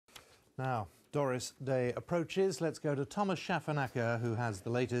Now, Doris Day approaches. Let's go to Thomas Schaffernacker, who has the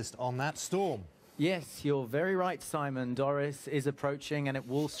latest on that storm. Yes, you're very right, Simon. Doris is approaching and it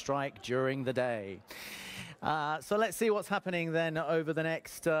will strike during the day. So let's see what's happening then over the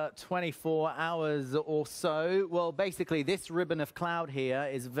next 24 hours or so. Well, basically, this ribbon of cloud here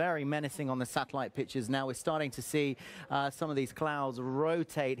is very menacing on the satellite pictures. Now we're starting to see some of these clouds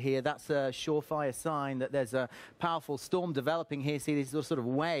rotate here. That's a surefire sign that there's a powerful storm developing here. See, this sort of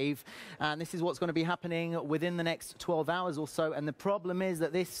wave. And this is what's going to be happening within the next 12 hours or so. And the problem is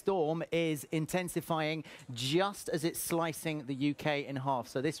that this storm is intensifying just as it's slicing the UK in half.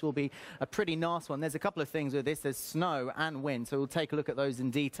 So this will be a pretty nasty one. There's a couple of things with this. There's snow and wind, so we'll take a look at those in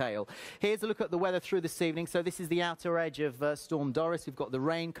detail. Here's a look at the weather through this evening. So this is the outer edge of Storm Doris. We've got the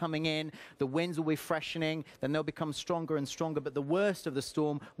rain coming in, the winds will be freshening, then they'll become stronger and stronger, but the worst of the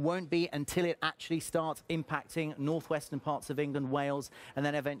storm won't be until it actually starts impacting northwestern parts of England, Wales, and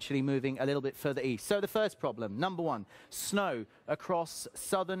then eventually moving a little bit further east. So the first problem, number one, snow across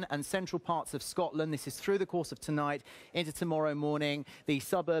southern and central parts of Scotland. This is through the course of tonight into tomorrow morning. The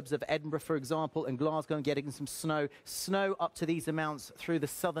suburbs of Edinburgh, for example, and Glasgow and getting some snow up to these amounts through the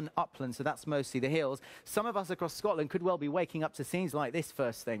southern uplands, so that's mostly the hills. Some of us across Scotland could well be waking up to scenes like this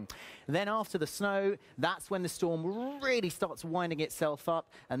first thing. Then after the snow, that's when the storm really starts winding itself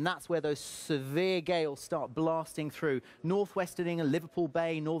up, and that's where those severe gales start blasting through northwestern England, Liverpool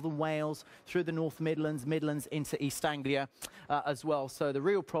Bay, northern Wales, through the North Midlands into East Anglia as well. So the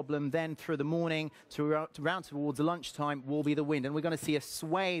real problem then through the morning to around towards lunchtime will be the wind, and we're going to see a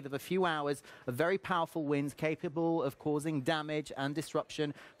swathe of a few hours of very powerful winds capable of causing damage and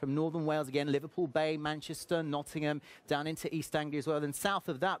disruption from northern Wales again, Liverpool Bay, Manchester, Nottingham, down into East Anglia as well. And south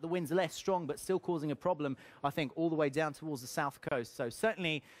of that, the wind's less strong, but still causing a problem, I think, all the way down towards the south coast. So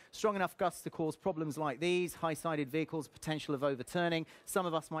certainly strong enough gusts to cause problems like these, high-sided vehicles, potential of overturning. Some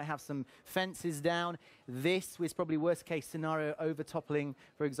of us might have some fences down. This was probably worst-case scenario, overtoppling,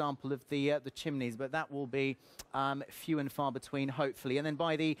 for example, of the chimneys, but that will be few and far between, hopefully. And then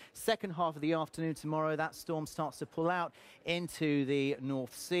by the second half of the afternoon tomorrow, that storm starts to pull out into the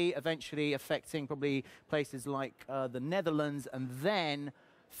North Sea, eventually affecting probably places like the Netherlands, and then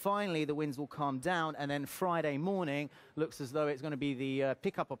finally the winds will calm down, and then Friday morning looks as though it's going to be the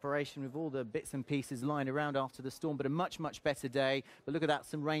pickup operation with all the bits and pieces lying around after the storm, but a much better day. But look at that,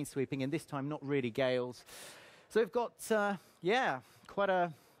 some rain sweeping, and this time not really gales. So we've got yeah, quite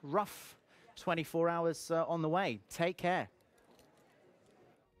a rough 24 hours on the way. Take care.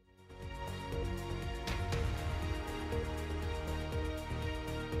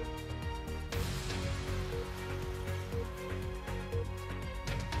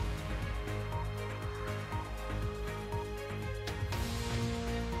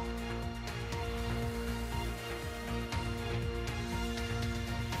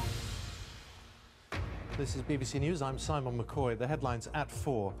 This is BBC News. I'm Simon McCoy. The headlines at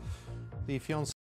 4. The fiancé